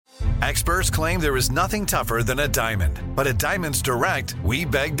Experts claim there is nothing tougher than a diamond. But at Diamonds Direct, we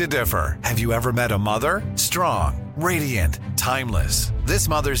beg to differ. Have you ever met a mother? Strong, radiant, timeless. This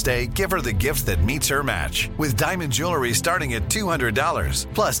Mother's Day, give her the gift that meets her match. With diamond jewelry starting at $200.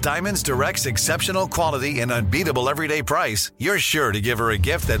 Plus Diamonds Direct's exceptional quality and unbeatable everyday price, you're sure to give her a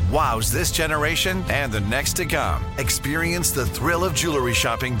gift that wows this generation and the next to come. Experience the thrill of jewelry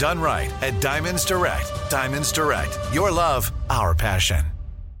shopping done right at Diamonds Direct. Diamonds Direct. Your love, our passion.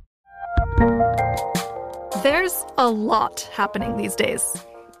 There's a lot happening these days,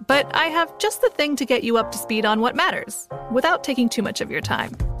 but I have just the thing to get you up to speed on what matters without taking too much of your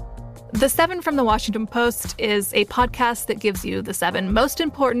time. The 7 from the Washington Post is a podcast that gives you the 7 most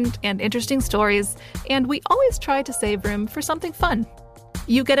important and interesting stories, and we always try to save room for something fun.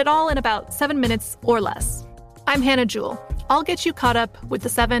 You get it all in about 7 minutes or less. I'm Hannah Jewell. I'll get you caught up with the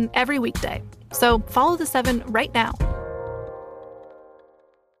 7 every weekday. So follow the 7 right now.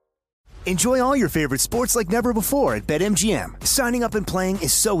 Enjoy all your favorite sports like never before at BetMGM. Signing up and playing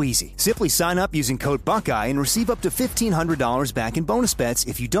is so easy. Simply sign up using code Buckeye and receive up to $1,500 back in bonus bets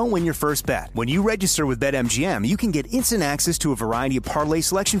if you don't win your first bet. When you register with BetMGM, you can get instant access to a variety of parlay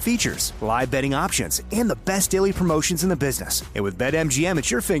selection features, live betting options, and the best daily promotions in the business. And with BetMGM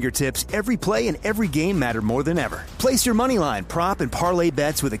at your fingertips, every play and every game matter more than ever. Place your moneyline, prop, and parlay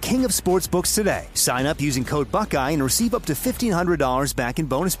bets with the king of sportsbooks today. Sign up using code Buckeye and receive up to $1,500 back in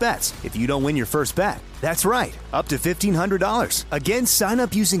bonus bets if you don't win your first bet. That's right, up to $1,500. Again, sign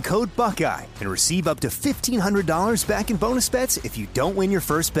up using code Buckeye and receive up to $1,500 back in bonus bets if you don't win your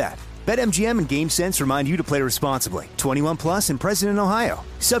first bet. BetMGM and GameSense remind you to play responsibly. 21 plus and present in Ohio.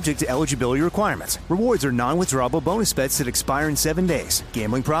 Subject to eligibility requirements. Rewards are non-withdrawable bonus bets that expire in 7 days.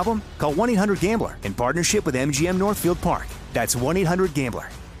 Gambling problem? Call 1-800-GAMBLER in partnership with MGM Northfield Park. That's 1-800-GAMBLER.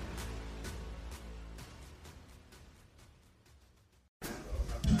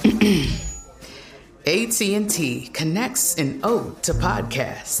 AT&T connects an ode to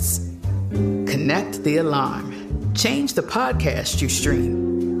podcasts. Connect the alarm. Change the podcast you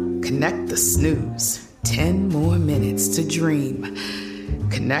stream. Connect the snooze. 10 more minutes to dream.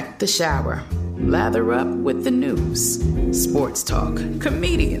 Connect the shower. Lather up with the news. Sports talk,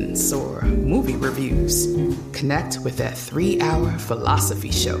 comedians, or movie reviews. Connect with that 3-hour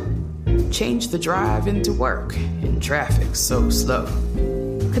philosophy show. Change the drive into work in traffic so slow.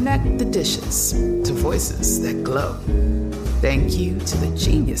 Connect the dishes to voices that glow. Thank you to the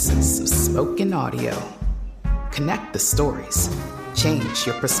geniuses of spoken audio. Connect the stories. Change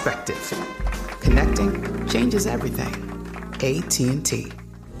your perspective. Connecting changes everything. AT&T.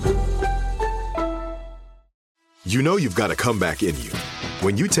 You know you've got a comeback in you.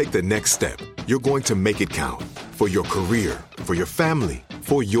 When you take the next step, you're going to make it count. For your career, for your family,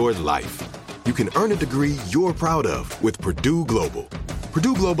 for your life. You can earn a degree you're proud of with Purdue Global.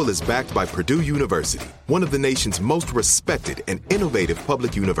 Purdue Global is backed by Purdue University, one of the nation's most respected and innovative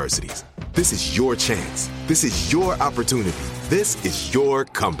public universities. This is your chance. This is your opportunity. This is your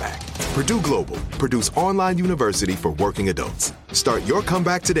comeback. Purdue Global, Purdue's online university for working adults. Start your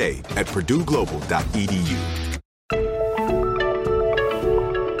comeback today at purdueglobal.edu.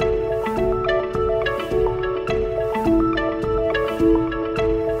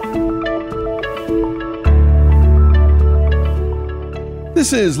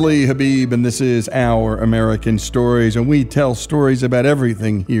 This is Lee Habib, and this is Our American Stories, and we tell stories about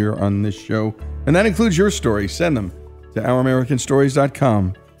everything here on this show, and that includes your stories. Send them to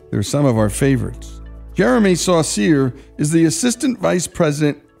ouramericanstories.com. They're some of our favorites. Jeremy Saucier is the Assistant Vice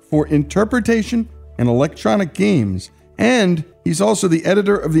President for Interpretation and Electronic Games, and he's also the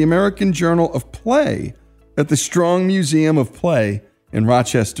editor of the American Journal of Play at the Strong Museum of Play in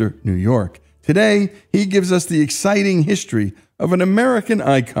Rochester, New York. Today, he gives us the exciting history of an American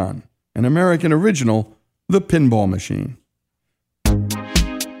icon, an American original, the pinball machine.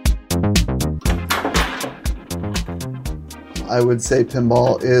 I would say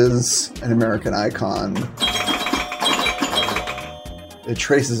pinball is an American icon. It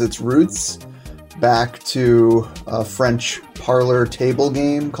traces its roots back to a French parlor table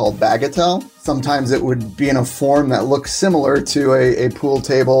game called Bagatelle. Sometimes it would be in a form that looks similar to a pool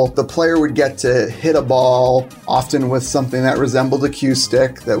table. The player would get to hit a ball, often with something that resembled a cue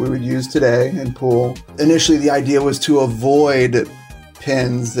stick that we would use today in pool. Initially, the idea was to avoid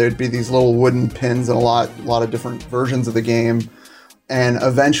pins. There'd be these little wooden pins in a lot of different versions of the game. And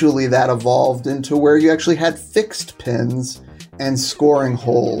eventually that evolved into where you actually had fixed pins and scoring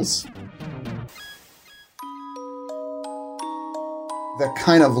holes. The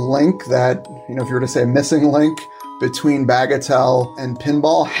kind of link that, if you were to say a missing link between Bagatelle and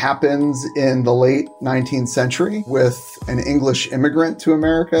pinball happens in the late 19th century with an English immigrant to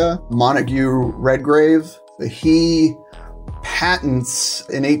America, Montague Redgrave. He patents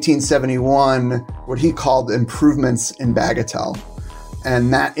in 1871 what he called improvements in Bagatelle.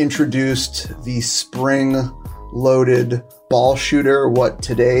 And that introduced the spring-loaded ball shooter, what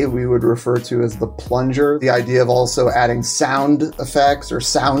today we would refer to as the plunger. The idea of also adding sound effects or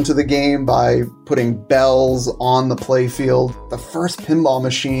sound to the game by putting bells on the playfield. The first pinball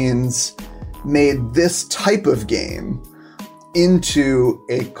machines made this type of game into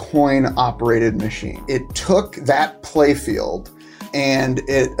a coin-operated machine. It took that playfield and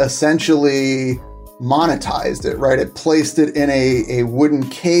it essentially monetized it, right? It placed it in a wooden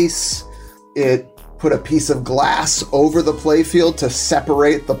case. It put a piece of glass over the playfield to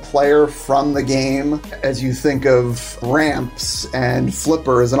separate the player from the game. As you think of ramps and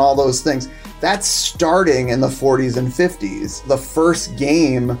flippers and all those things, that's starting in the 40s and 50s. The first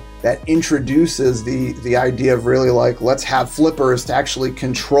game that introduces the idea of really like, let's have flippers to actually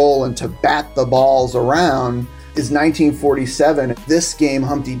control and to bat the balls around is 1947. This game,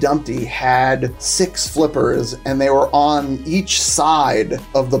 Humpty Dumpty, had 6 flippers and they were on each side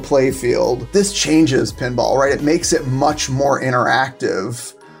of the playfield. This changes pinball, right? It makes it much more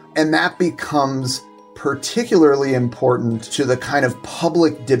interactive. And that becomes particularly important to the kind of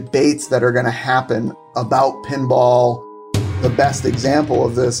public debates that are going to happen about pinball. The best example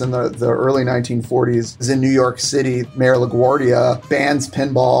of this in the early 1940s is in New York City. Mayor LaGuardia bans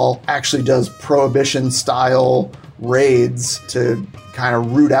pinball, actually does prohibition-style raids to kind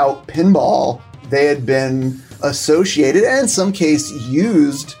of root out pinball. They had been associated and in some case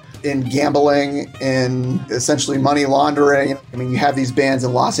used in gambling, in essentially money laundering. I mean, you have these bans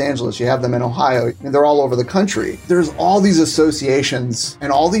in Los Angeles, you have them in Ohio, I mean, they're all over the country. There's all these associations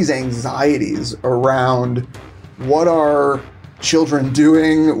and all these anxieties around what are children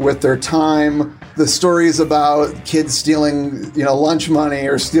doing with their time. The stories about kids stealing, lunch money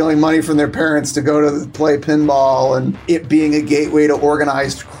or stealing money from their parents to go to play pinball and it being a gateway to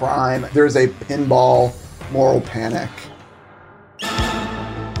organized crime. There's a pinball moral panic.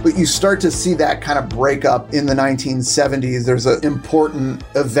 But you start to see that kind of break up in the 1970s. There's an important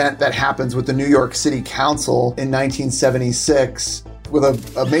event that happens with the New York City Council in 1976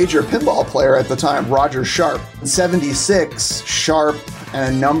 with a major pinball player at the time, Roger Sharp. In 76, Sharp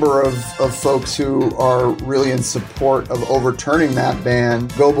and a number of folks who are really in support of overturning that ban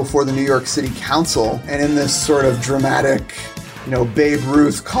go before the New York City Council. And in this sort of dramatic, Babe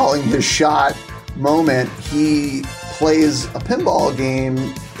Ruth calling his shot moment, he plays a pinball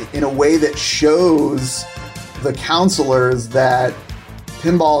game in a way that shows the counselors that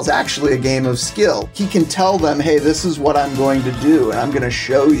pinball is actually a game of skill. He can tell them, hey, this is what I'm going to do, and I'm going to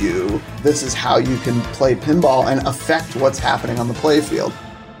show you this is how you can play pinball and affect what's happening on the playfield.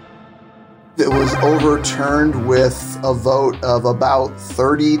 It was overturned with a vote of about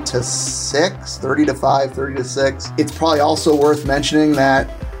 30 to 6, 30 to 5, 30 to 6. It's probably also worth mentioning that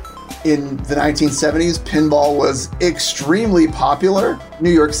in the 1970s, pinball was extremely popular.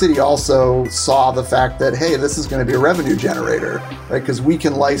 New York City also saw the fact that, hey, this is going to be a revenue generator, right? Because we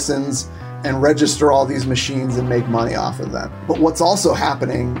can license and register all these machines and make money off of them. But what's also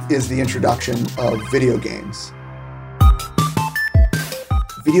happening is the introduction of video games.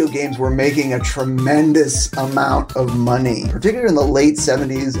 Video games were making a tremendous amount of money, particularly in the late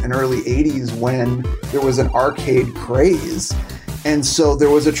 70s and early 80s when there was an arcade craze. And so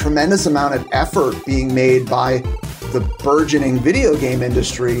there was a tremendous amount of effort being made by the burgeoning video game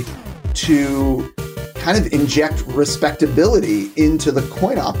industry to kind of inject respectability into the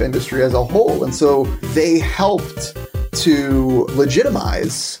coin-op industry as a whole. And so they helped to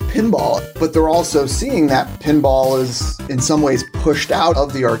legitimize pinball, but they're also seeing that pinball is in some ways pushed out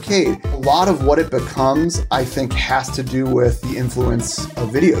of the arcade. A lot of what it becomes, I think, has to do with the influence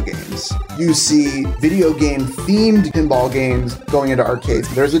of video games. You see video game themed pinball games going into arcades.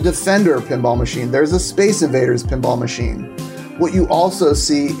 There's a Defender pinball machine. There's a Space Invaders pinball machine. What you also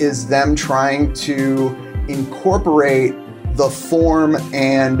see is them trying to incorporate the form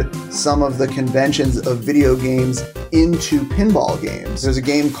and some of the conventions of video games into pinball games. There's a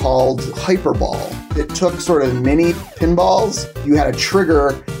game called Hyperball. It took sort of mini pinballs. You had a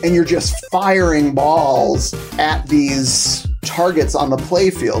trigger and you're just firing balls at these targets on the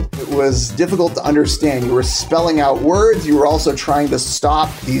playfield. It was difficult to understand. You were spelling out words. You were also trying to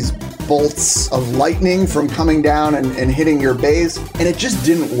stop these bolts of lightning from coming down and hitting your base. And it just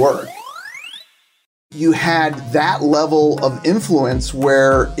didn't work. You had that level of influence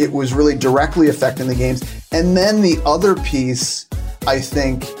where it was really directly affecting the games. And then the other piece I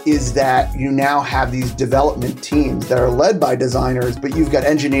think, is that you now have these development teams that are led by designers, but you've got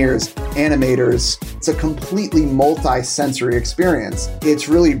engineers, animators. It's a completely multi-sensory experience. It's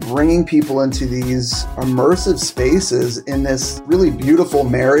really bringing people into these immersive spaces in this really beautiful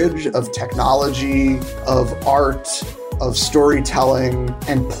marriage of technology, of art, of storytelling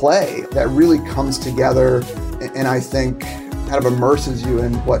and play that really comes together and I think kind of immerses you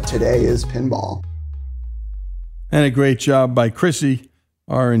in what today is pinball. And a great job by Chrissy,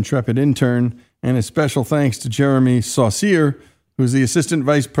 our intrepid intern, and a special thanks to Jeremy Saucier, who's the Assistant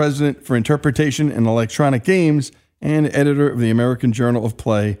Vice President for Interpretation and Electronic Games and editor of the American Journal of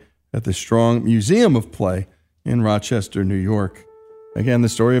Play at the Strong Museum of Play in Rochester, New York. Again, the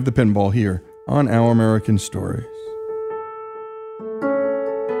story of the pinball here on Our American Stories.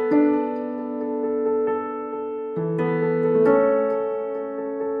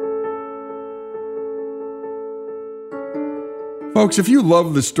 Folks, if you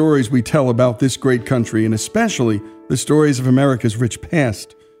love the stories we tell about this great country, and especially the stories of America's rich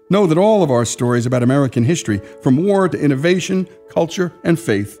past, know that all of our stories about American history, from war to innovation, culture, and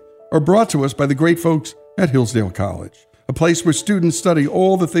faith, are brought to us by the great folks at Hillsdale College, a place where students study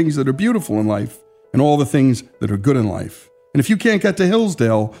all the things that are beautiful in life and all the things that are good in life. And if you can't get to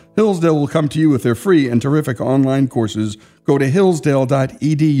Hillsdale, Hillsdale will come to you with their free and terrific online courses. Go to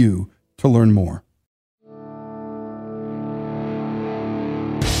hillsdale.edu to learn more.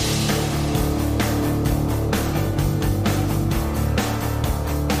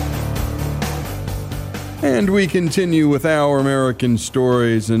 And we continue with Our American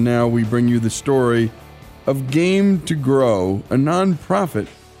Stories, and now we bring you the story of Game to Grow, a nonprofit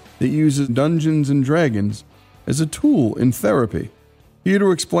that uses Dungeons and Dragons as a tool in therapy. Here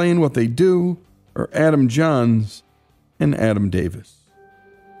to explain what they do are Adam Johns and Adam Davis.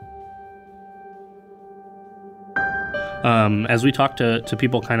 As we talk to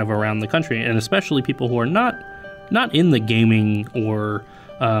people kind of around the country, and especially people who are not in the gaming or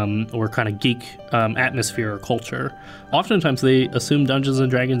kind of geek atmosphere or culture, oftentimes they assume Dungeons and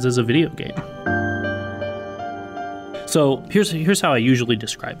Dragons is a video game. So here's how I usually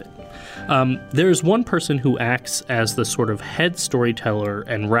describe it. There's one person who acts as the sort of head storyteller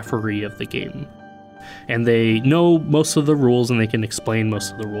and referee of the game. And they know most of the rules and they can explain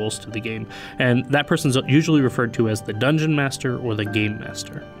most of the rules to the game. And that person's usually referred to as the Dungeon Master or the Game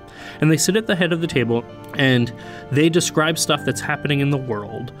Master. And they sit at the head of the table and they describe stuff that's happening in the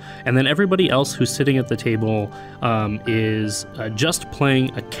world. And then everybody else who's sitting at the table is just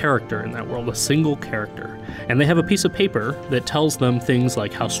playing a character in that world, a single character. And they have a piece of paper that tells them things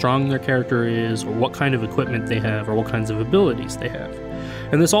like how strong their character is, or what kind of equipment they have, or what kinds of abilities they have.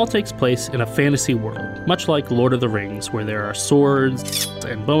 And this all takes place in a fantasy world, much like Lord of the Rings, where there are swords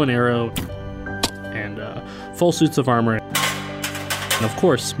and bow and arrow and full suits of armor. And of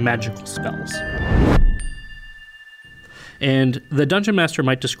course, magical spells. And the Dungeon Master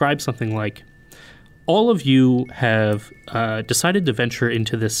might describe something like, all of you have decided to venture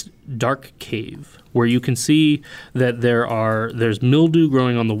into this dark cave where you can see that there's mildew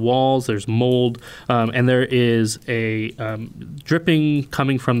growing on the walls, there's mold, and there is a dripping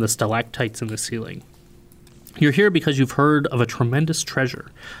coming from the stalactites in the ceiling. You're here because you've heard of a tremendous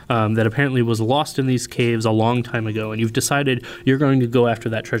treasure that apparently was lost in these caves a long time ago, and you've decided you're going to go after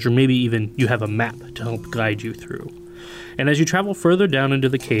that treasure. Maybe even you have a map to help guide you through. And as you travel further down into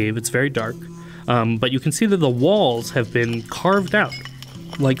the cave, it's very dark, but you can see that the walls have been carved out,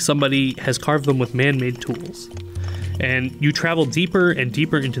 like somebody has carved them with man-made tools. And you travel deeper and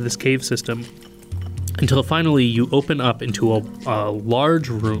deeper into this cave system until finally you open up into a large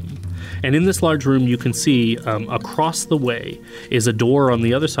room. And in this large room, you can see across the way is a door on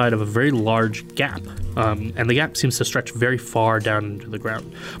the other side of a very large gap. And the gap seems to stretch very far down into the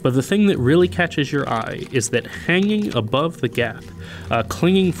ground. But the thing that really catches your eye is that hanging above the gap,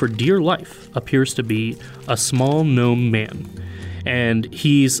 clinging for dear life, appears to be a small gnome man. And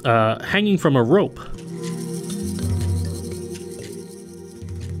he's hanging from a rope.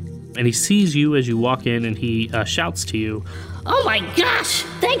 And he sees you as you walk in, and he shouts to you, "Oh my gosh!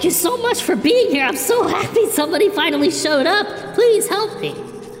 Thank you so much for being here. I'm so happy somebody finally showed up. Please help me."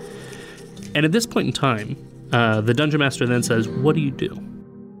 And at this point in time, the Dungeon Master then says, "What do you do?"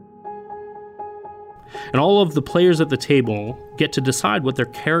 And all of the players at the table get to decide what their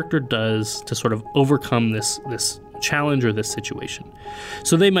character does to sort of overcome this challenge or this situation.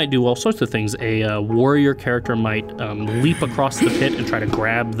 So they might do all sorts of things. A warrior character might leap across the pit and try to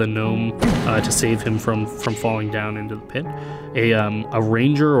grab the gnome to save him from falling down into the pit. A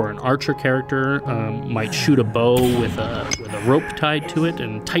ranger or an archer character might shoot a bow with a rope tied to it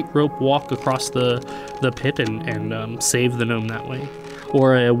and tightrope walk across the pit and save the gnome that way.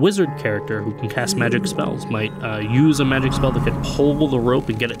 Or a wizard character who can cast magic spells might use a magic spell that can pull the rope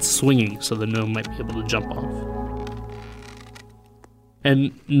and get it swinging so the gnome might be able to jump off.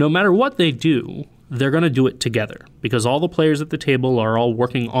 And no matter what they do, they're going to do it together because all the players at the table are all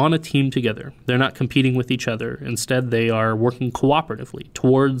working on a team together. They're not competing with each other. Instead, they are working cooperatively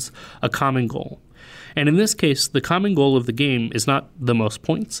towards a common goal. And in this case, the common goal of the game is not the most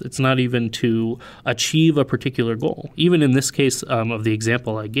points. It's not even to achieve a particular goal. Even in this case of the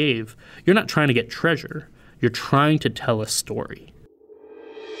example I gave, you're not trying to get treasure. You're trying to tell a story.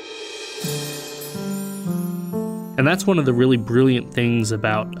 And that's one of the really brilliant things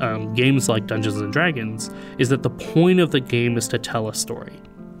about games like Dungeons & Dragons, is that the point of the game is to tell a story.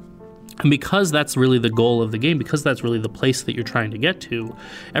 And because that's really the goal of the game, because that's really the place that you're trying to get to,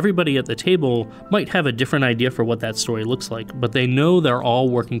 everybody at the table might have a different idea for what that story looks like, but they know they're all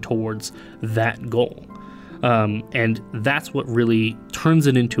working towards that goal. And that's what really turns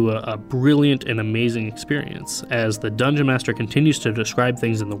it into a brilliant and amazing experience. As the Dungeon Master continues to describe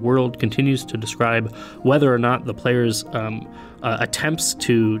things in the world, continues to describe whether or not the players' attempts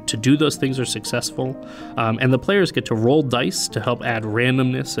to do those things are successful, and the players get to roll dice to help add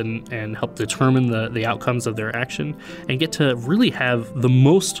randomness and help determine the outcomes of their action, and get to really have the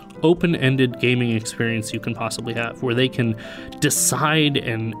most open-ended gaming experience you can possibly have, where they can decide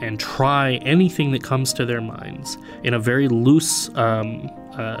and try anything that comes to their minds in a very loose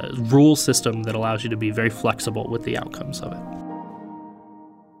rule system that allows you to be very flexible with the outcomes of it.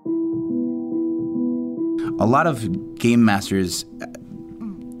 A lot of game masters,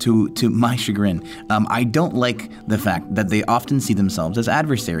 to my chagrin, I don't like the fact that they often see themselves as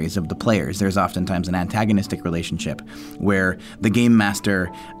adversaries of the players. There's oftentimes an antagonistic relationship where the game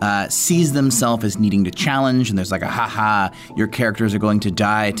master sees themselves as needing to challenge, and there's like a ha-ha, your characters are going to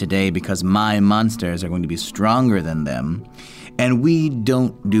die today because my monsters are going to be stronger than them. And we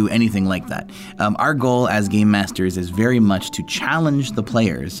don't do anything like that. Our goal as game masters is very much to challenge the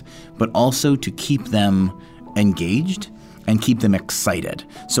players, but also to keep them engaged and keep them excited.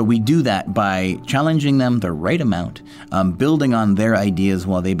 So we do that by challenging them the right amount, building on their ideas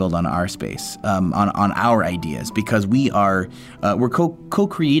while they build on our space, on our ideas, because we're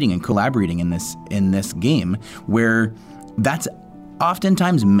co-creating and collaborating in this game, where that's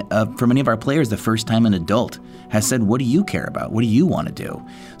oftentimes, for many of our players, the first time an adult has said, what do you care about? What do you want to do?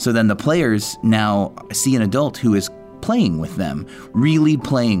 So then the players now see an adult who is playing with them, really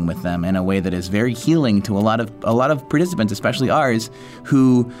playing with them in a way that is very healing to a lot of participants, especially ours,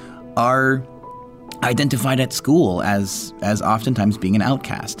 who are identified at school as oftentimes being an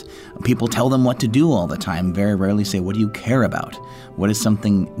outcast. People tell them what to do all the time, very rarely say, what do you care about? What is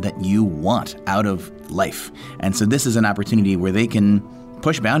something that you want out of life? And so this is an opportunity where they can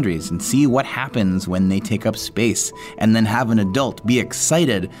push boundaries and see what happens when they take up space, and then have an adult be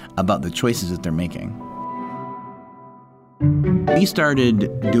excited about the choices that they're making. We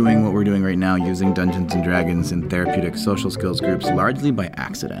started doing what we're doing right now, using Dungeons & Dragons in therapeutic social skills groups, largely by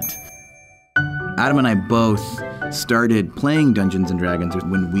accident. Adam and I both started playing Dungeons & Dragons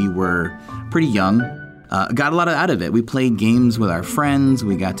when we were pretty young. Got a lot out of it. We played games with our friends.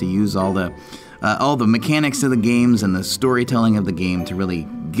 We got to use all the mechanics of the games and the storytelling of the game to really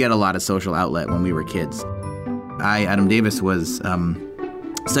get a lot of social outlet when we were kids. I, Adam Davis, was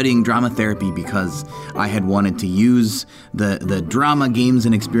studying drama therapy because I had wanted to use the drama games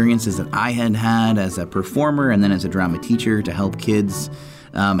and experiences that I had as a performer and then as a drama teacher to help kids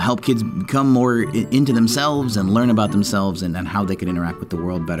become more into themselves and learn about themselves and how they could interact with the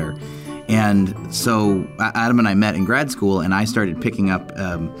world better. And so Adam and I met in grad school, and I started picking up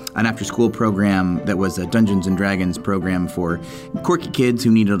an after-school program that was a Dungeons & Dragons program for quirky kids who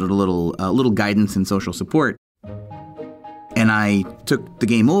needed a little guidance and social support. And I took the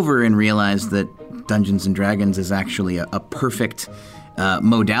game over and realized that Dungeons & Dragons is actually a perfect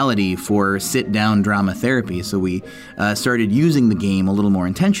modality for sit-down drama therapy. So we started using the game a little more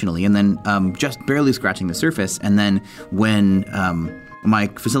intentionally, and then just barely scratching the surface. And then when my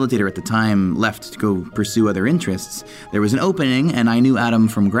facilitator at the time left to go pursue other interests, there was an opening, and I knew Adam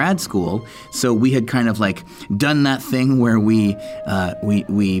from grad school, so we had kind of like done that thing where we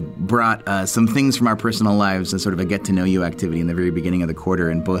brought some things from our personal lives as sort of a get-to-know-you activity in the very beginning of the quarter,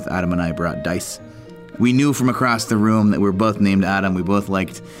 and both Adam and I brought dice. We knew from across the room that we were both named Adam. We both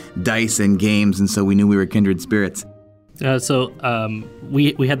liked dice and games, and so we knew we were kindred spirits.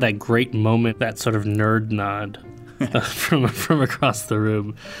 We had that great moment, that sort of nerd nod from across the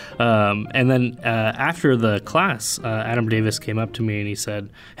room. And then after the class, Adam Davis came up to me and he said,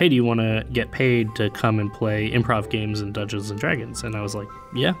 "Hey, do you want to get paid to come and play improv games in Dungeons and Dragons?" And I was like,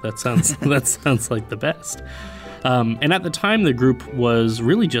 "Yeah, that sounds like the best." And at the time, the group was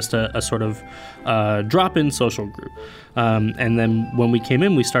really just a sort of drop-in social group. And then when we came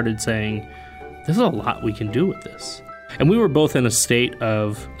in, we started saying, "There's a lot we can do with this." And we were both in a state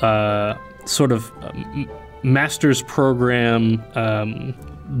of master's program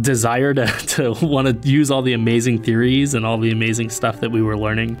desire to want to use all the amazing theories and all the amazing stuff that we were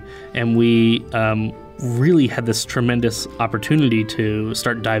learning. And we really had this tremendous opportunity to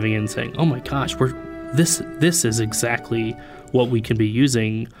start diving in and saying, "Oh my gosh, this is exactly what we can be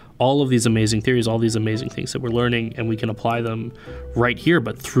using, all of these amazing theories, all these amazing things that we're learning, and we can apply them right here,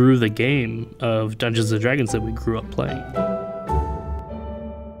 but through the game of Dungeons & Dragons that we grew up playing."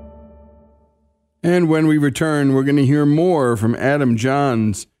 And when we return, we're going to hear more from Adam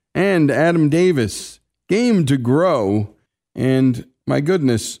Johns and Adam Davis. Game to Grow. And my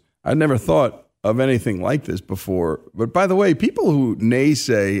goodness, I'd never thought of anything like this before. But by the way, people who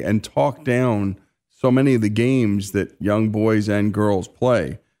naysay and talk down so many of the games that young boys and girls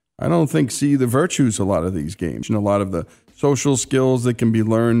play, I don't think see the virtues of a lot of these games and a lot of the social skills that can be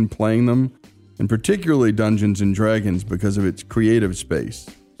learned playing them, and particularly Dungeons & Dragons because of its creative space.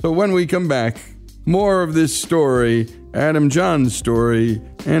 So when we come back, more of this story, Adam Johns' story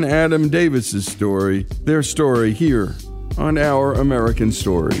and Adam Davis's story, their story here on Our American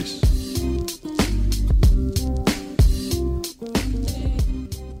Stories.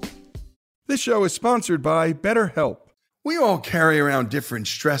 This show is sponsored by BetterHelp. We all carry around different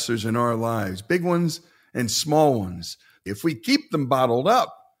stressors in our lives, big ones and small ones. If we keep them bottled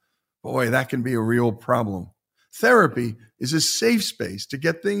up, boy, that can be a real problem. Therapy is a safe space to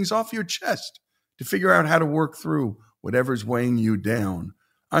get things off your chest, to figure out how to work through whatever's weighing you down.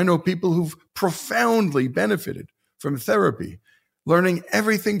 I know people who've profoundly benefited from therapy, learning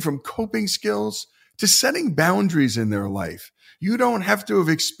everything from coping skills to setting boundaries in their life. You don't have to have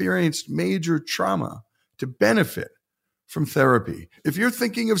experienced major trauma to benefit from therapy. If you're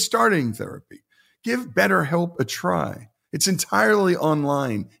thinking of starting therapy, give BetterHelp a try. It's entirely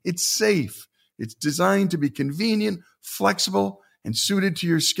online. It's safe. It's designed to be convenient, flexible, and suited to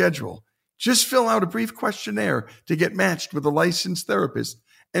your schedule. Just fill out a brief questionnaire to get matched with a licensed therapist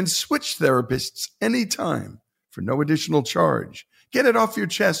and switch therapists anytime for no additional charge. Get it off your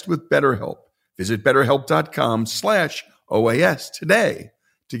chest with BetterHelp. Visit BetterHelp.com/OAS today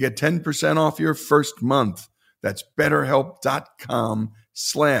to get 10% off your first month. That's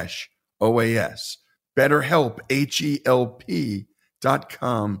BetterHelp.com/OAS. BetterHelp,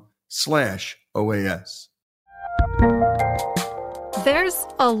 HELP.com/OAS. There's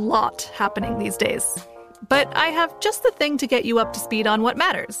a lot happening these days, but I have just the thing to get you up to speed on what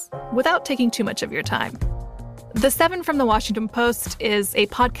matters without taking too much of your time. The 7 from the Washington Post is a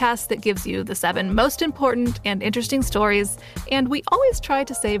podcast that gives you the 7 most important and interesting stories, and we always try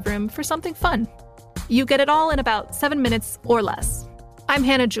to save room for something fun. You get it all in about 7 minutes or less. I'm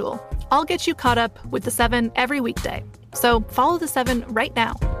Hannah Jewell. I'll get you caught up with the 7 every weekday. So follow the 7 right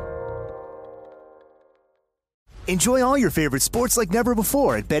now. Enjoy all your favorite sports like never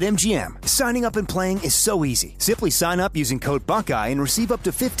before at BetMGM. Signing up and playing is so easy. Simply sign up using code Buckeye and receive up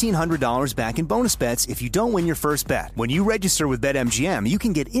to $1,500 back in bonus bets if you don't win your first bet. When you register with BetMGM, you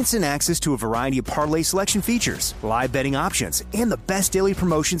can get instant access to a variety of parlay selection features, live betting options, and the best daily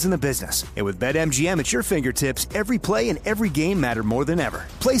promotions in the business. And with BetMGM at your fingertips, every play and every game matter more than ever.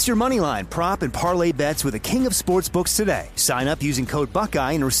 Place your moneyline, prop, and parlay bets with the king of sportsbooks today. Sign up using code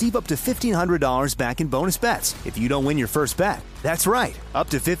Buckeye and receive up to $1,500 back in bonus bets if you don't win your first bet. That's right, up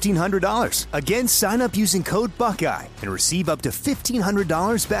to $1,500. Again, sign up using code Buckeye and receive up to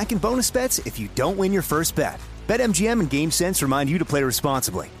 $1,500 back in bonus bets if you don't win your first bet. BetMGM and GameSense remind you to play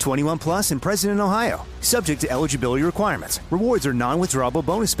responsibly. 21 plus and present in Ohio. Subject to eligibility requirements. Rewards are non-withdrawable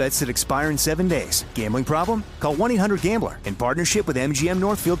bonus bets that expire in 7 days. Gambling problem? Call 1-800-GAMBLER in partnership with MGM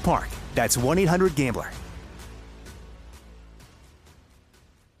Northfield Park. That's 1-800-GAMBLER.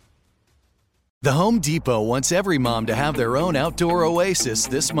 The Home Depot wants every mom to have their own outdoor oasis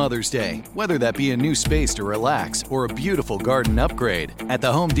this Mother's Day, whether that be a new space to relax or a beautiful garden upgrade. At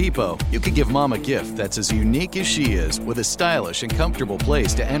the Home Depot, you can give mom a gift that's as unique as she is, with a stylish and comfortable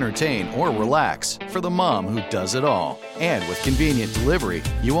place to entertain or relax for the mom who does it all. And with convenient delivery,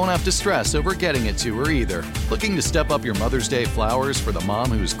 you won't have to stress over getting it to her either. Looking to step up your Mother's Day flowers for the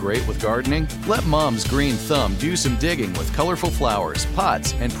mom who's great with gardening? Let Mom's Green Thumb do some digging with colorful flowers,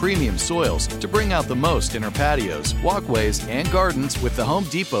 pots, and premium soils to bring out the most in her patios, walkways, and gardens with the Home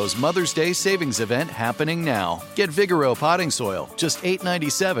Depot's Mother's Day savings event happening now. Get Vigoro potting soil, just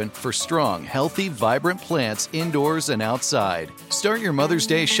 $8.97 for strong, healthy, vibrant plants indoors and outside. Start your Mother's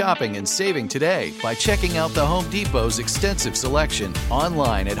Day shopping and saving today by checking out the Home Depot's extensive selection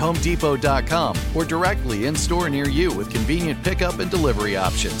online at homedepot.com or directly in store near you with convenient pickup and delivery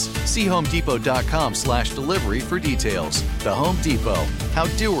options. See homedepot.com/delivery for details. The Home Depot, how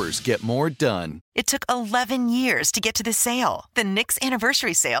doers get more done. It took 11 years to get to this sale. The Knix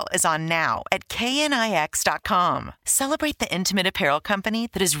Anniversary Sale is on now at knix.com. Celebrate the intimate apparel company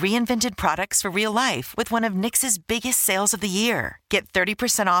that has reinvented products for real life with one of Knix's biggest sales of the year. Get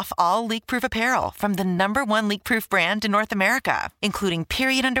 30% off all leak-proof apparel from the #1 leak-proof brand in North America, including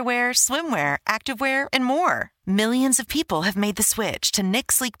period underwear, swimwear, activewear, and more. Millions of people have made the switch to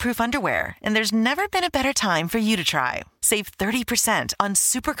Knix leak-proof underwear, and there's never been a better time for you to try. Save 30% on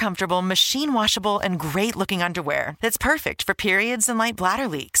super comfortable, machine-washable, and great-looking underwear that's perfect for periods and light bladder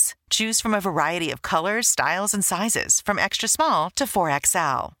leaks. Choose from a variety of colors, styles, and sizes, from extra small to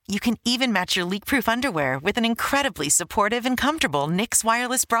 4XL. You can even match your leak-proof underwear with an incredibly supportive and comfortable Knix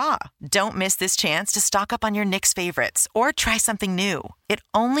wireless bra. Don't miss this chance to stock up on your Knix favorites or try something new. It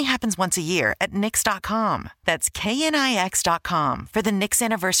only happens once a year at Knix.com. That's KNIX.com for the Knix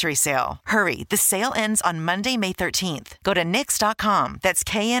Anniversary Sale. Hurry, the sale ends on Monday, May 13th. Go to Knix.com. That's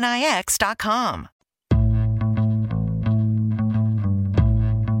KNIX.com.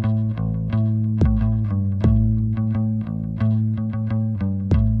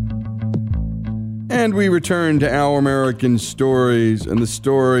 And we return to Our American Stories and the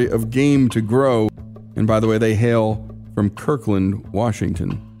story of Game to Grow. And by the way, they hail from Kirkland,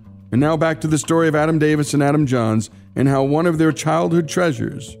 Washington. And now back to the story of Adam Davis and Adam Johns and how one of their childhood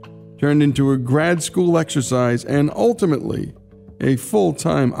treasures turned into a grad school exercise and ultimately a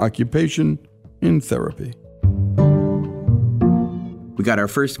full-time occupation in therapy. We got our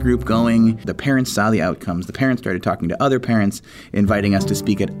first group going. The parents saw the outcomes. The parents started talking to other parents, inviting us to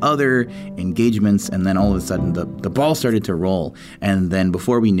speak at other engagements, and then all of a sudden the ball started to roll. And then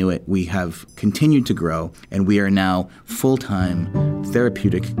before we knew it, we have continued to grow, and we are now full-time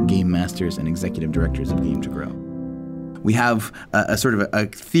therapeutic game masters and executive directors of Game to Grow. We have a sort of a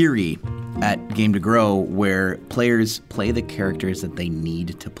theory at Game to Grow where players play the characters that they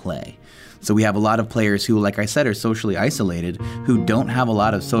need to play. So we have a lot of players who, like I said, are socially isolated, who don't have a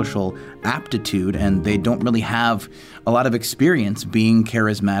lot of social aptitude, and they don't really have a lot of experience being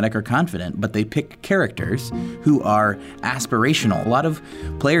charismatic or confident, but they pick characters who are aspirational. A lot of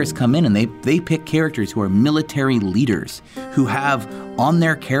players come in and they pick characters who are military leaders, who have on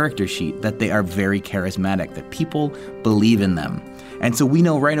their character sheet that they are very charismatic, that people believe in them. And so we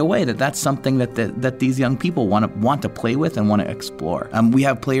know right away that that's something that these young people want to play with and want to explore. We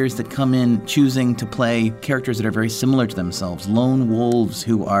have players that come in choosing to play characters that are very similar to themselves, lone wolves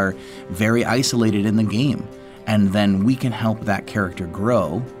who are very isolated in the game. And then we can help that character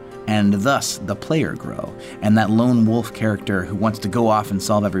grow, and thus the player grow. And that lone wolf character who wants to go off and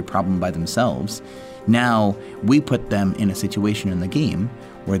solve every problem by themselves, now we put them in a situation in the game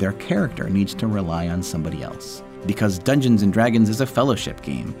where their character needs to rely on somebody else. Because Dungeons & Dragons is a fellowship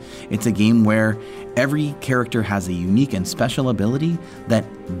game. It's a game where every character has a unique and special ability that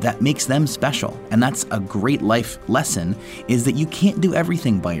makes them special. And that's a great life lesson, is that you can't do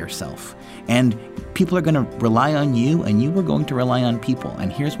everything by yourself. And people are going to rely on you, and you are going to rely on people.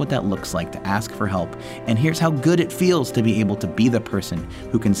 And here's what that looks like to ask for help. And here's how good it feels to be able to be the person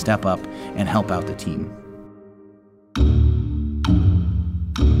who can step up and help out the team.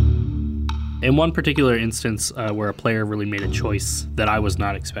 In one particular instance where a player really made a choice that I was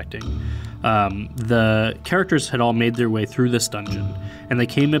not expecting, the characters had all made their way through this dungeon, and they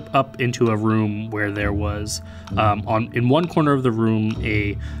came up into a room where there was, in one corner of the room,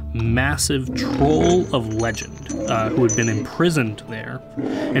 a massive troll of legend who had been imprisoned there.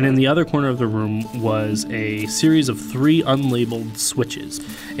 And in the other corner of the room was a series of 3 unlabeled switches.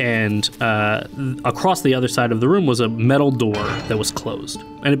 And across the other side of the room was a metal door that was closed.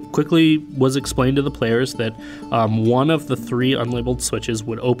 And it quickly was explained to the players that one of the 3 unlabeled switches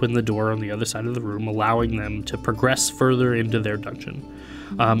would open the door on the other side of the room, allowing them to progress further into their dungeon.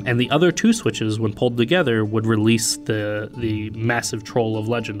 And the other 2 switches, when pulled together, would release the massive troll of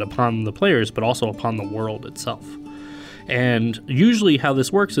legend upon the players, but also upon the world itself. And usually how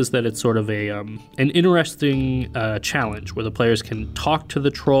this works is that it's sort of an interesting challenge where the players can talk to the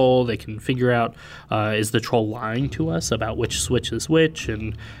troll. They can figure out, is the troll lying to us about which switch is which?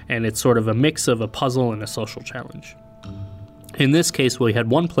 And it's sort of a mix of a puzzle and a social challenge. In this case, we had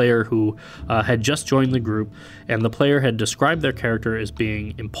one player who had just joined the group, and the player had described their character as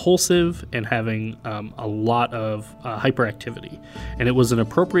being impulsive and having a lot of hyperactivity. And it was an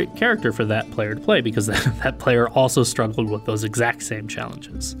appropriate character for that player to play because that player also struggled with those exact same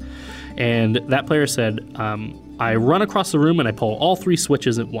challenges. And that player said, I run across the room and I pull all 3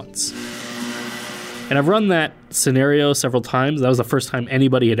 switches at once. And I've run that scenario several times. That was the first time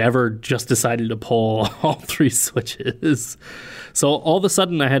anybody had ever just decided to pull all 3 switches. So all of a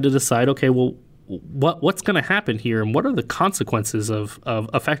sudden I had to decide, okay, well, what's going to happen here, and what are the consequences of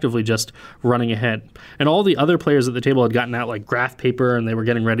effectively just running ahead? And all the other players at the table had gotten out like graph paper, and they were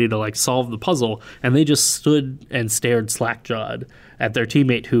getting ready to like solve the puzzle, and they just stood and stared slack-jawed at their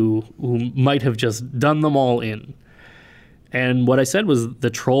teammate who might have just done them all in. And what I said was the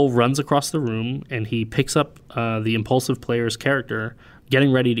troll runs across the room, and he picks up the impulsive player's character,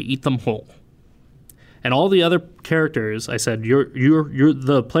 getting ready to eat them whole. And all the other characters, I said, you're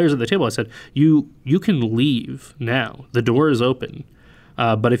the players at the table. I said, you can leave now. The door is open.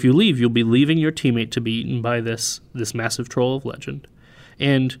 But if you leave, you'll be leaving your teammate to be eaten by this massive troll of legend.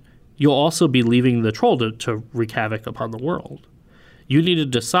 And you'll also be leaving the troll to wreak havoc upon the world. You need to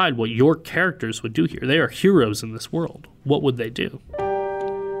decide what your characters would do here. They are heroes in this world. What would they do?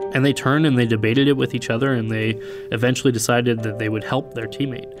 And they turned and they debated it with each other, and they eventually decided that they would help their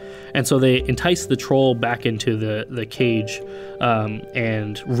teammate. And so they enticed the troll back into the cage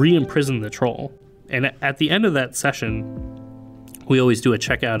and re-imprisoned the troll. And at the end of that session, we always do a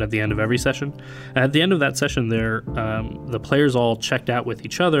checkout at the end of every session. At the end of that session, the players all checked out with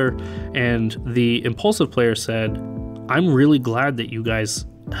each other, and the impulsive player said, I'm really glad that you guys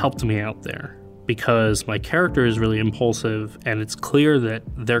helped me out there, because my character is really impulsive, and it's clear that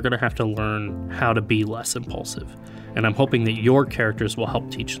they're going to have to learn how to be less impulsive. And I'm hoping that your characters will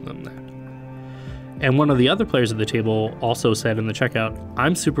help teach them that. And one of the other players at the table also said in the checkout,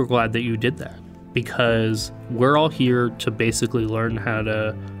 I'm super glad that you did that, because we're all here to basically learn how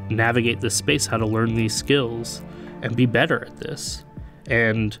to navigate this space, how to learn these skills, and be better at this.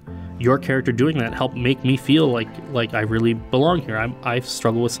 And your character doing that helped make me feel like I really belong here. I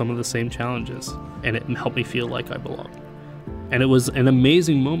struggle with some of the same challenges, and it helped me feel like I belong. And it was an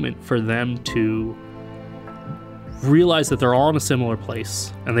amazing moment for them to realize that they're all in a similar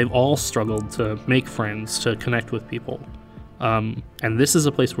place, and they've all struggled to make friends, to connect with people. And this is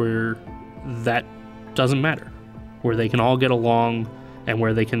a place where that doesn't matter, where they can all get along, and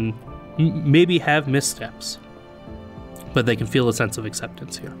where they can maybe have missteps, but they can feel a sense of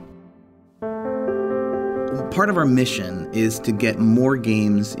acceptance here. Part of our mission is to get more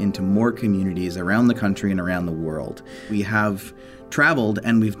games into more communities around the country and around the world. We have traveled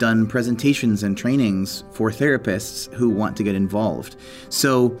and we've done presentations and trainings for therapists who want to get involved.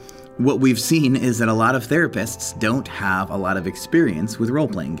 So what we've seen is that a lot of therapists don't have a lot of experience with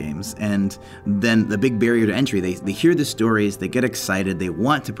role-playing games. And then the big barrier to entry, they hear the stories, they get excited, they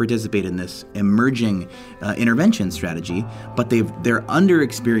want to participate in this emerging intervention strategy, but they're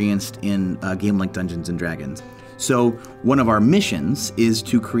under-experienced in a game like Dungeons & Dragons. So one of our missions is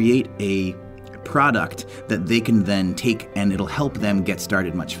to create a product that they can then take, and it'll help them get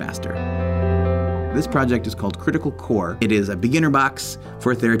started much faster. This project is called Critical Core. It is a beginner box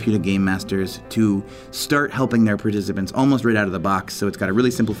for therapeutic game masters to start helping their participants almost right out of the box. So it's got a really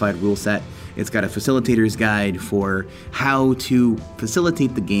simplified rule set. It's got a facilitator's guide for how to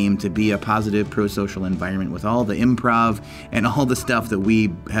facilitate the game to be a positive pro-social environment with all the improv and all the stuff that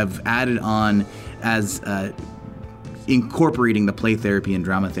we have added on as incorporating the play therapy and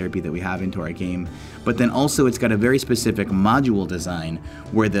drama therapy that we have into our game. But then also it's got a very specific module design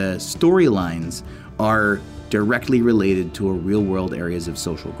where the storylines are directly related to real-world areas of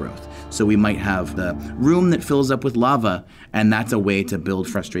social growth. So we might have the room that fills up with lava, and that's a way to build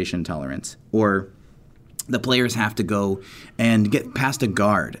frustration tolerance. Or the players have to go and get past a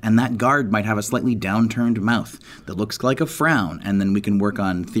guard, and that guard might have a slightly downturned mouth that looks like a frown, and then we can work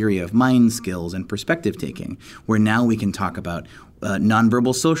on theory of mind skills and perspective taking, where now we can talk about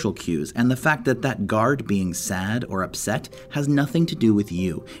nonverbal social cues, and the fact that that guard being sad or upset has nothing to do with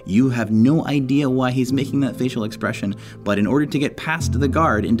you. You have no idea why he's making that facial expression, but in order to get past the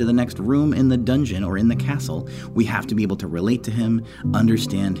guard into the next room in the dungeon or in the castle, we have to be able to relate to him,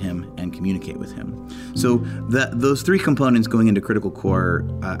 understand him, and communicate with him. So those three components going into Critical Core,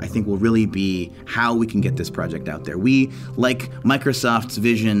 I think will really be how we can get this project out there. We, like Microsoft's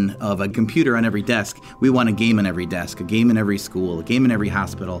vision of a computer on every desk, we want a game in every desk, a game in every school, a game in every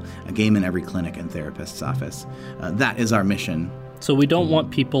hospital, a game in every clinic and therapist's office. That is our mission. So we don't want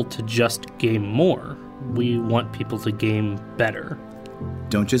people to just game more. We want people to game better.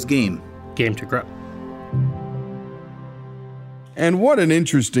 Don't just game. Game to grow. And what an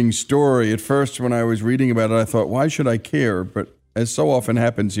interesting story. At first, when I was reading about it, I thought, why should I care? But as so often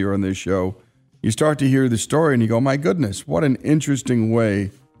happens here on this show, you start to hear the story and you go, my goodness, what an interesting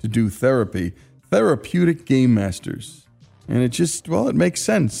way to do therapy. Therapeutic game masters. And it just, well, it makes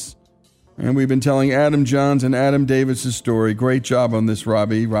sense. And we've been telling Adam Johns and Adam Davis' story. Great job on this,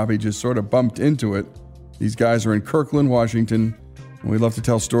 Robbie. Robbie just sort of bumped into it. These guys are in Kirkland, Washington. And we love to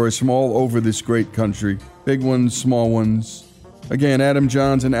tell stories from all over this great country. Big ones, small ones. Again, Adam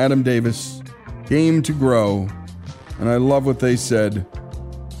Johns and Adam Davis, game to grow. And I love what they said.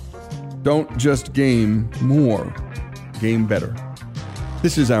 Don't just game more, game better.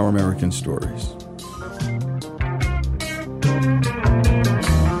 This is Our American Stories.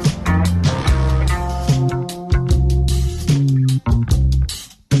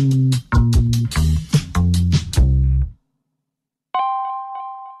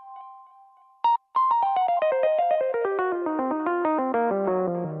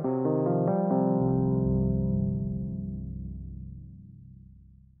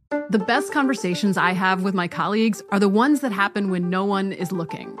 The best conversations I have with my colleagues are the ones that happen when no one is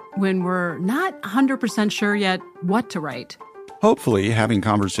looking, when we're not 100% sure yet what to write. Hopefully, having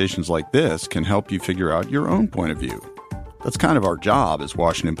conversations like this can help you figure out your own point of view. That's kind of our job as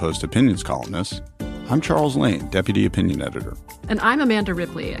Washington Post opinions columnists. I'm Charles Lane, Deputy Opinion Editor. And I'm Amanda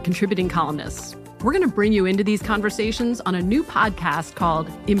Ripley, a contributing columnist. We're going to bring you into these conversations on a new podcast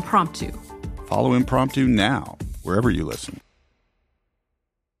called Impromptu. Follow Impromptu now, wherever you listen.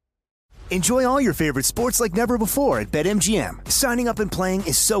 Enjoy all your favorite sports like never before at BetMGM. Signing up and playing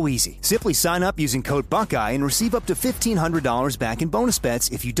is so easy. Simply sign up using code Buckeye and receive up to $1,500 back in bonus bets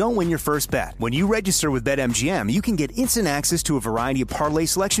if you don't win your first bet. When you register with BetMGM, you can get instant access to a variety of parlay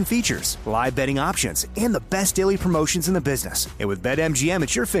selection features, live betting options, and the best daily promotions in the business. And with BetMGM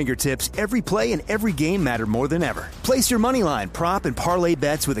at your fingertips, every play and every game matter more than ever. Place your moneyline, prop, and parlay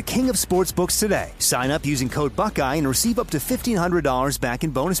bets with the king of sportsbooks today. Sign up using code Buckeye and receive up to $1,500 back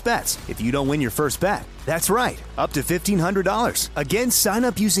in bonus bets if you don't win your first bet. That's right, up to $1,500. Again, sign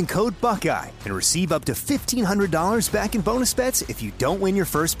up using code Buckeye and receive up to $1,500 back in bonus bets if you don't win your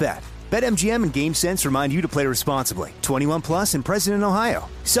first bet. BetMGM and GameSense remind you to play responsibly. 21 plus and present in Ohio.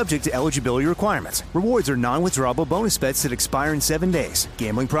 Subject to eligibility requirements. Rewards are non-withdrawable bonus bets that expire in 7 days.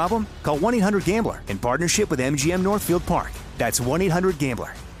 Gambling problem? Call 1-800-GAMBLER in partnership with MGM Northfield Park. That's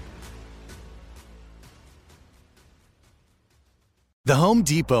 1-800-GAMBLER. The Home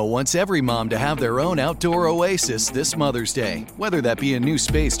Depot wants every mom to have their own outdoor oasis this Mother's Day, whether that be a new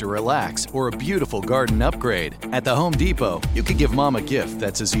space to relax or a beautiful garden upgrade. At the Home Depot, you could give mom a gift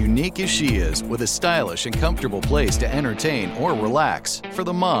that's as unique as she is, with a stylish and comfortable place to entertain or relax for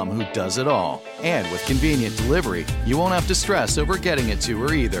the mom who does it all. And with convenient delivery, you won't have to stress over getting it to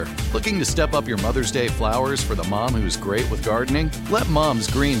her either. Looking to step up your Mother's Day flowers for the mom who's great with gardening? Let Mom's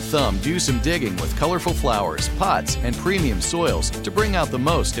Green Thumb do some digging with colorful flowers, pots, and premium soils to bring out the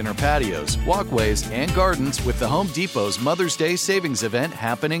most in her patios, walkways, and gardens with the Home Depot's Mother's Day Savings Event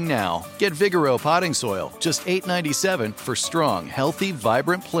happening now. Get Vigoro potting soil, just $8.97 for strong, healthy,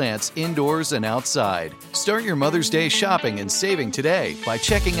 vibrant plants indoors and outside. Start your Mother's Day shopping and saving today by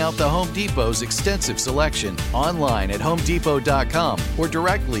checking out the Home Depot's extensive selection online at HomeDepot.com or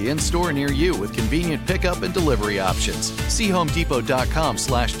directly in-store near you with convenient pickup and delivery options. See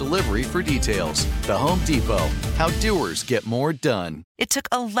HomeDepot.com/delivery for details. The Home Depot, how doers get more done. It took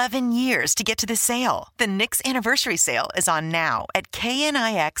 11 years to get to this sale. The Knix Anniversary Sale is on now at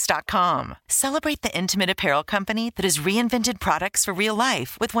KNIX.com. Celebrate the intimate apparel company that has reinvented products for real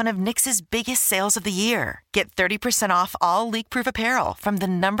life with one of Knix's biggest sales of the year. Get 30% off all leak-proof apparel from the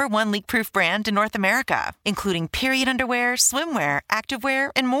 #1 leak-proof brand in North America, including period underwear, swimwear,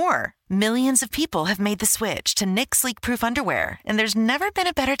 activewear, and more. Millions of people have made the switch to Knix leak-proof underwear, and there's never been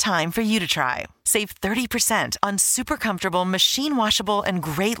a better time for you to try. Save 30% on super comfortable, machine-washable, and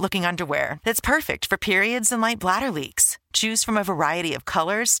great-looking underwear that's perfect for periods and light bladder leaks. Choose from a variety of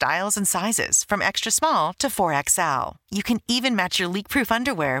colors, styles, and sizes, from extra small to 4XL. You can even match your leak-proof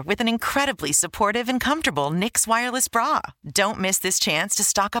underwear with an incredibly supportive and comfortable Knix wireless bra. Don't miss this chance to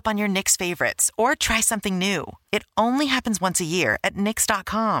stock up on your Knix favorites or try something new. It only happens once a year at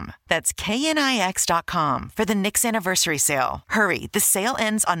Knix.com. That's KNIX.com for the Knix Anniversary Sale. Hurry, the sale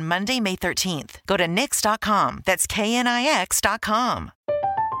ends on Monday, May 13th. Go to Knix.com. That's KNIX.com.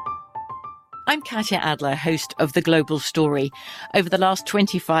 I'm Katya Adler, host of The Global Story. Over the last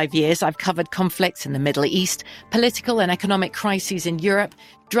 25 years, I've covered conflicts in the Middle East, political and economic crises in Europe,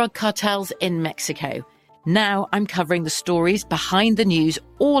 drug cartels in Mexico. Now I'm covering the stories behind the news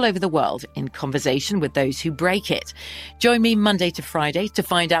all over the world in conversation with those who break it. Join me Monday to Friday to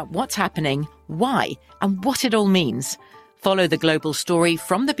find out what's happening, why, and what it all means. Follow The Global Story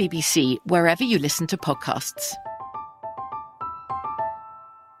from the BBC wherever you listen to podcasts.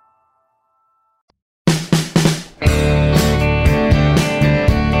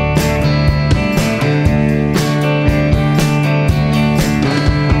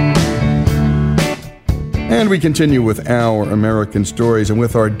 And we continue with Our American Stories and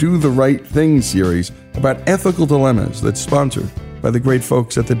with our Do the Right Thing series about ethical dilemmas that's sponsored by the great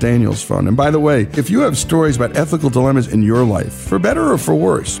folks at the Daniels Fund. And by the way, if you have stories about ethical dilemmas in your life, for better or for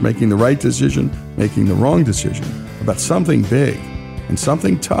worse, making the right decision, making the wrong decision, about something big and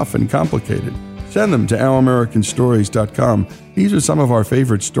something tough and complicated, send them to ouramericanstories.com. These are some of our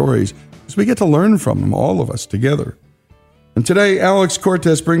favorite stories because we get to learn from them, all of us together. And today, Alex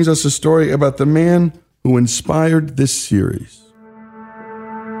Cortez brings us a story about the man who inspired this series.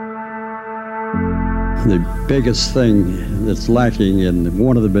 The biggest thing that's lacking, and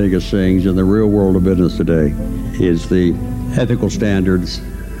one of the biggest things in the real world of business today, is the ethical standards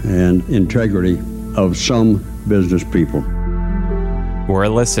and integrity of some business people. We're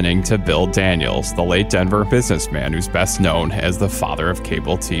listening to Bill Daniels, the late Denver businessman who's best known as the father of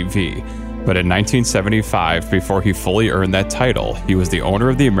cable TV. But in 1975, before he fully earned that title, he was the owner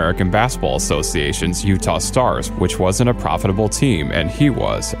of the American Basketball Association's Utah Stars, which wasn't a profitable team, and he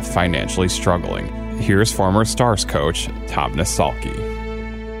was financially struggling. Here's former Stars coach Tom Nasalke.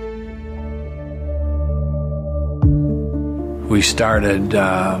 We started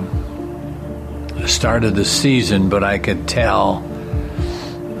the season, but I could tell,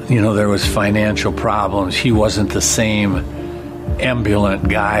 there was financial problems. He wasn't the same ambulant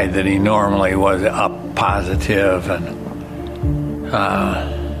guy that he normally was, up positive, and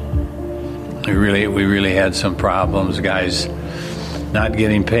we really had some problems. Guys not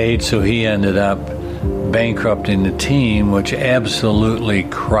getting paid, so he ended up bankrupting the team, which absolutely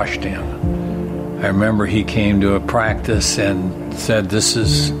crushed him. I remember he came to a practice and said, "This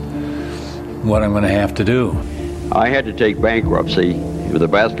is what I'm going to have to do." I had to take bankruptcy with a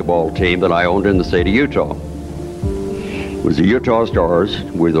basketball team that I owned in the state of Utah. It was the Utah Stars.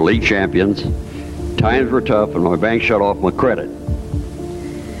 We were the league champions. Times were tough, and my bank shut off my credit.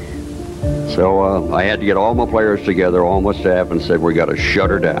 So I had to get all my players together, all my staff, and said, "We got to shut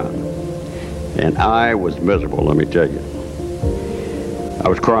her down." And I was miserable, let me tell you. I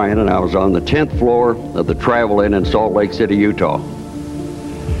was crying, and I was on the 10th floor of the Travel Inn in Salt Lake City, Utah.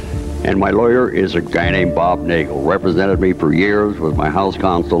 And my lawyer is a guy named Bob Nagel, represented me for years with my house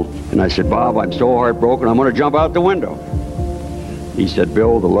counsel. And I said, "Bob, I'm so heartbroken, I'm going to jump out the window." He said,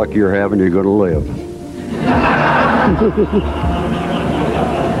 "Bill, the luck you're having, you're going to live."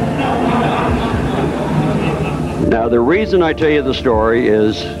 Now, the reason I tell you the story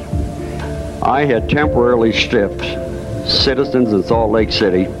is I had temporarily stiffed citizens in Salt Lake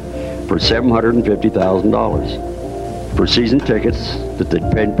City for $750,000 for season tickets that they'd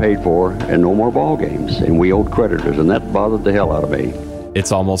been paid for and no more ball games, and we owed creditors, and that bothered the hell out of me.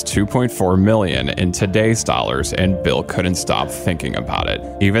 It's almost $2.4 million in today's dollars, and Bill couldn't stop thinking about it,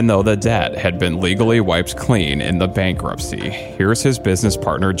 even though the debt had been legally wiped clean in the bankruptcy. Here's his business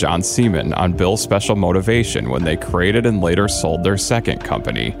partner John Seaman on Bill's special motivation when they created and later sold their second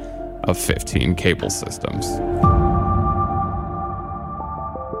company of 15 cable systems.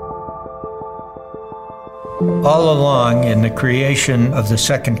 All along in the creation of the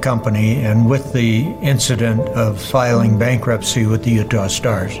second company and with the incident of filing bankruptcy with the Utah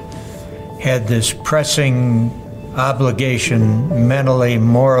Stars, had this pressing obligation mentally,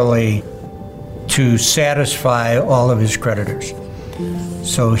 morally, to satisfy all of his creditors.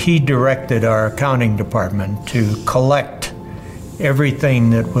 So he directed our accounting department to collect everything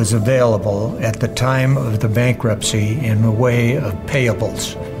that was available at the time of the bankruptcy in the way of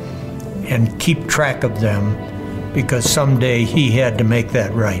payables, and keep track of them, because someday he had to make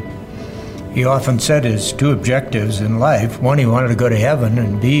that right. He often said his two objectives in life: one, he wanted to go to heaven,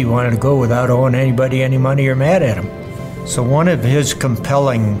 and B, he wanted to go without owing anybody any money or mad at him. So one of his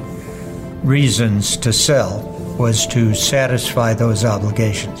compelling reasons to sell was to satisfy those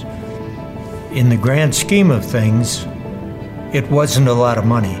obligations. In the grand scheme of things, it wasn't a lot of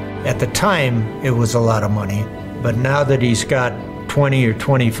money. At the time, it was a lot of money, but now that he's got 20 or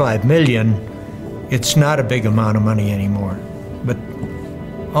 25 million, it's not a big amount of money anymore. But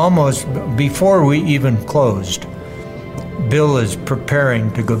almost before we even closed, Bill is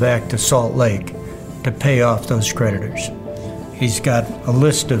preparing to go back to Salt Lake to pay off those creditors. He's got a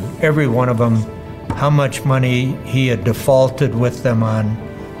list of every one of them, how much money he had defaulted with them on,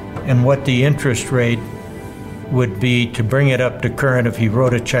 and what the interest rate would be to bring it up to current. If he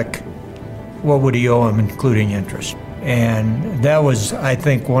wrote a check, what would he owe him, including interest? And that was, I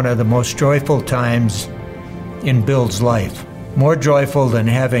think, one of the most joyful times in Bill's life. More joyful than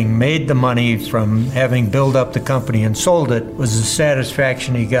having made the money from having built up the company and sold it was the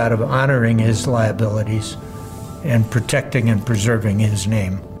satisfaction he got of honoring his liabilities and protecting and preserving his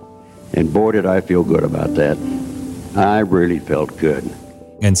name. And boy, did I feel good about that. I really felt good.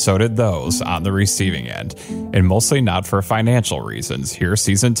 And so did those on the receiving end, and mostly not for financial reasons. Here's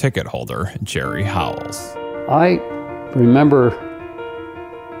season ticket holder Jerry Howells. I remember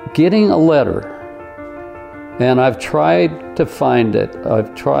getting a letter, and I've tried to find it.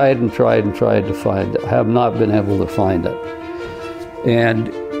 I've tried to find it. I have not been able to find it.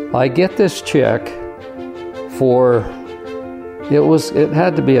 And I get this check for, it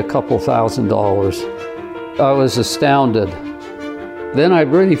had to be a couple $1,000s. I was astounded. Then I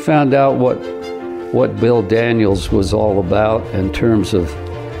really found out what Bill Daniels was all about in terms of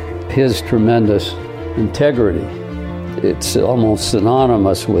his tremendous integrity. It's almost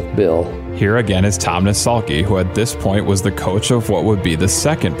synonymous with Bill. Here again is Tom Nisalke, who at this point was the coach of what would be the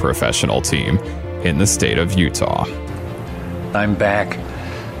second professional team in the state of Utah. I'm back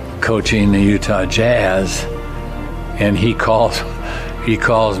coaching the Utah Jazz, and he calls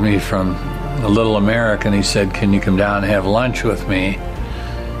me from the Little American. He said, "Can you come down and have lunch with me?"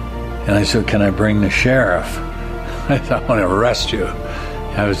 And I said, "Can I bring the sheriff?" I thought, "I want to arrest you."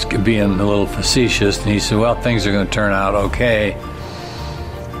 I was being a little facetious, and he said, "Well, things are going to turn out okay."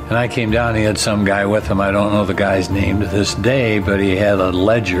 And I came down, he had some guy with him. I don't know the guy's name to this day, but he had a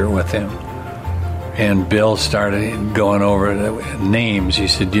ledger with him. And Bill started going over the names. He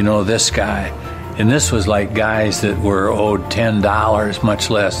said, "You know this guy?" And this was like guys that were owed $10, much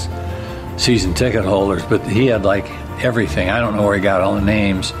less season ticket holders, but he had like everything. I don't know where he got all the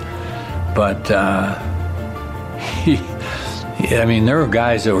names, but there were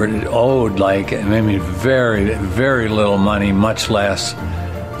guys that were owed very, very little money, much less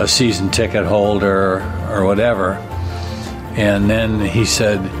a season ticket holder or whatever. And then he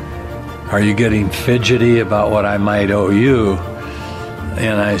said, "Are you getting fidgety about what I might owe you?"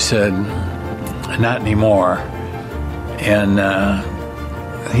 And I said, "Not anymore." And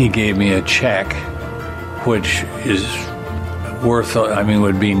he gave me a check, which is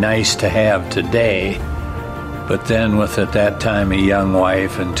would be nice to have today. But then with, at that time, a young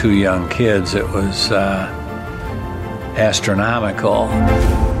wife and 2 young kids, it was astronomical.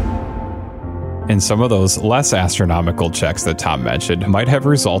 And some of those less astronomical checks that Tom mentioned might have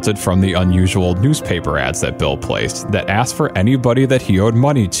resulted from the unusual newspaper ads that Bill placed that asked for anybody that he owed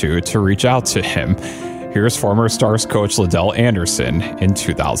money to reach out to him. Here's former Stars coach Liddell Anderson in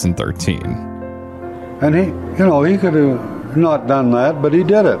 2013. And he could have not done that, but he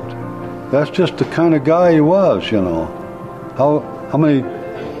did it. That's just the kind of guy he was, How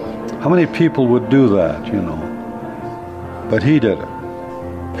many people would do that, But he did it.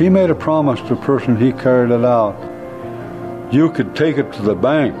 If he made a promise to a person, he carried it out. You could take it to the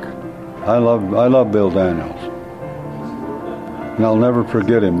bank. I love Bill Daniels. And I'll never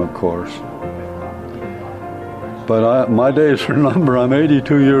forget him, of course. But my days are numbered. I'm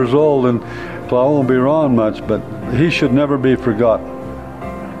 82 years old, and so I won't be around much, but he should never be forgotten.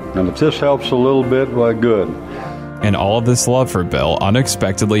 And if this helps a little bit, why, good. And all of this love for Bill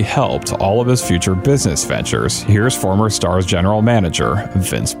unexpectedly helped all of his future business ventures. Here's former Stars general manager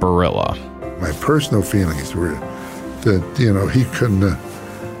Vince Barilla. My personal feelings were that, he couldn't have,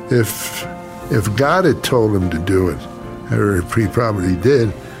 if God had told him to do it, or he probably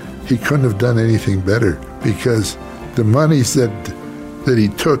did, he couldn't have done anything better, because the monies that he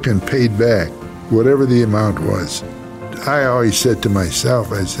took and paid back, whatever the amount was, I always said to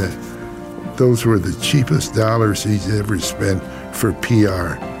myself, I said, those were the cheapest dollars he's ever spent for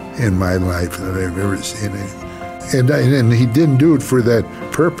PR in my life that I've ever seen. And he didn't do it for that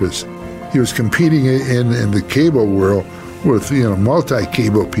purpose. He was competing in the cable world with,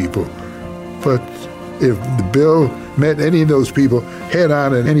 multi-cable people. But if Bill met any of those people head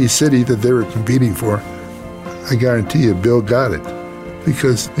on in any city that they were competing for, I guarantee you Bill got it,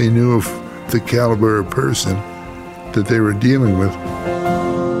 because they knew of the caliber of person that they were dealing with.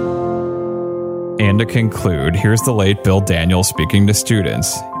 And to conclude, here's the late Bill Daniels speaking to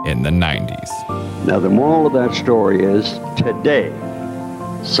students in the 90s. Now, the moral of that story is, today,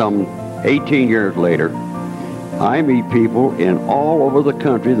 some 18 years later, I meet people in all over the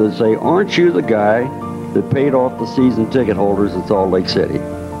country that say, "Aren't you the guy that paid off the season ticket holders at Salt Lake City?"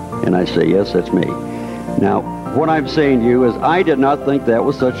 And I say, "Yes, that's me." Now, what I'm saying to you is, I did not think that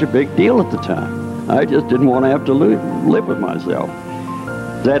was such a big deal at the time. I just didn't want to have to live with myself.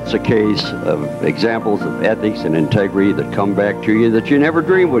 That's a case of examples of ethics and integrity that come back to you that you never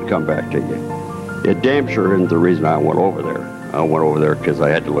dreamed would come back to you. It damn sure isn't the reason I went over there. I went over there because I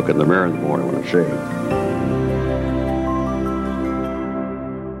had to look in the mirror in the morning when I shaved.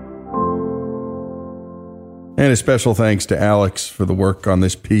 And a special thanks to Alex for the work on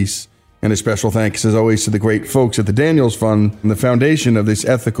this piece. And a special thanks, as always, to the great folks at the Daniels Fund. And the foundation of this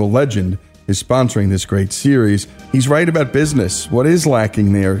ethical legend is sponsoring this great series. He's right about business. What is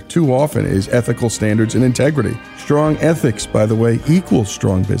lacking there too often is ethical standards and integrity. Strong ethics, by the way, equals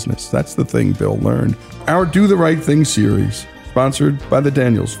strong business. That's the thing Bill learned. Our Do the Right Thing series, sponsored by the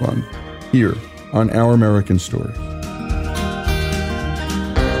Daniels Fund, here on Our American Stories.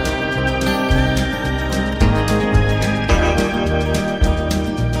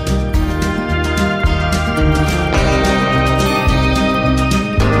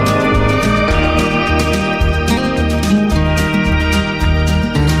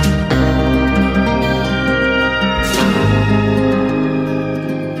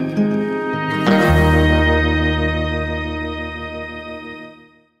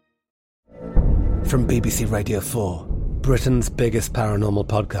 From BBC Radio 4, Britain's biggest paranormal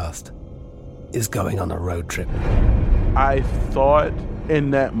podcast is going on a road trip. I thought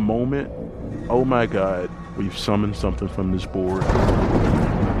in that moment, oh my God, we've summoned something from this board.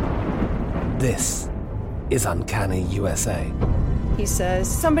 This is Uncanny USA. He says,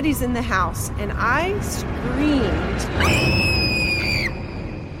 somebody's in the house, and I screamed.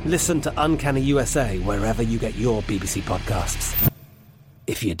 Listen to Uncanny USA wherever you get your BBC podcasts,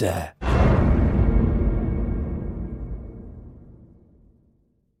 if you dare.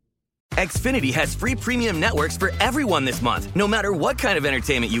 Xfinity has free premium networks for everyone this month, no matter what kind of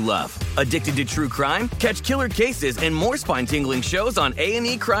entertainment you love. Addicted to true crime? Catch killer cases and more spine-tingling shows on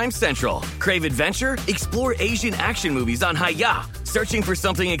A&E Crime Central. Crave adventure? Explore Asian action movies on Hi-YAH. Searching for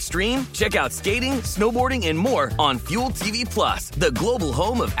something extreme? Check out skating, snowboarding, and more on Fuel TV Plus, the global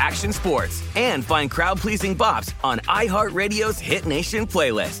home of action sports. And find crowd-pleasing bops on iHeartRadio's Hit Nation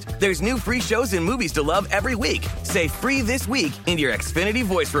playlist. There's new free shows and movies to love every week. Say free this week in your Xfinity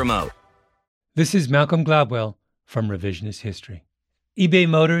voice remote. This is Malcolm Gladwell from Revisionist History. eBay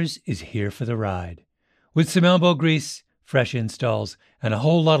Motors is here for the ride. With some elbow grease, fresh installs, and a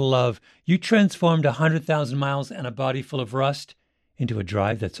whole lot of love, you transformed 100,000 miles and a body full of rust into a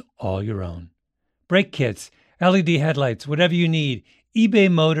drive that's all your own. Brake kits, LED headlights, whatever you need, eBay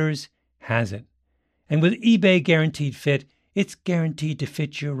Motors has it. And with eBay Guaranteed Fit, it's guaranteed to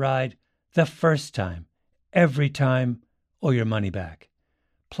fit your ride the first time, every time, or your money back.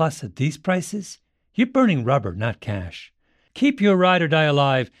 Plus, at these prices, you're burning rubber, not cash. Keep your ride or die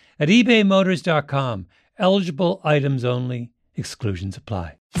alive at ebaymotors.com. Eligible items only. Exclusions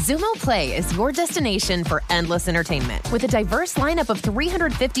apply. Xumo Play is your destination for endless entertainment. With a diverse lineup of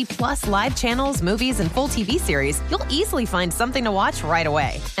 350-plus live channels, movies, and full TV series, you'll easily find something to watch right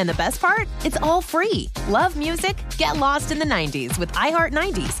away. And the best part? It's all free. Love music? Get lost in the 90s with iHeart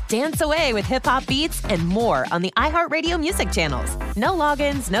 90s. Dance away with hip-hop beats and more on the iHeartRadio music channels. No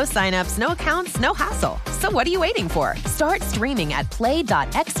logins, no signups, no accounts, no hassle. So what are you waiting for? Start streaming at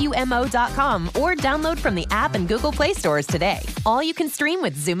play.xumo.com or download from the app and Google Play stores today. All you can stream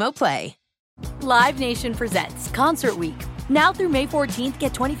with Xumo Play. Live Nation presents Concert Week. Now through May 14th,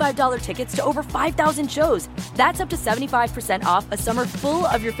 get $25 tickets to over 5,000 shows. That's up to 75% off a summer full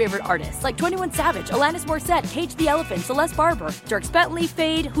of your favorite artists like 21 Savage, Alanis Morissette, Cage the Elephant, Celeste Barber, Dierks Bentley,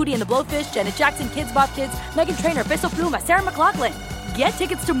 Fade, Hootie and the Blowfish, Janet Jackson, Kids Bop Kids, Meghan Trainor, Peso Pluma, Sarah McLachlan. Get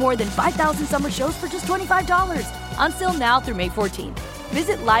tickets to more than 5,000 summer shows for just $25. Until now through May 14th.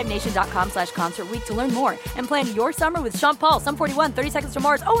 Visit LiveNation.com/Concert Week to learn more and plan your summer with Sean Paul, Sum 41, 30 Seconds to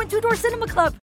Mars, and Two Door Cinema Club.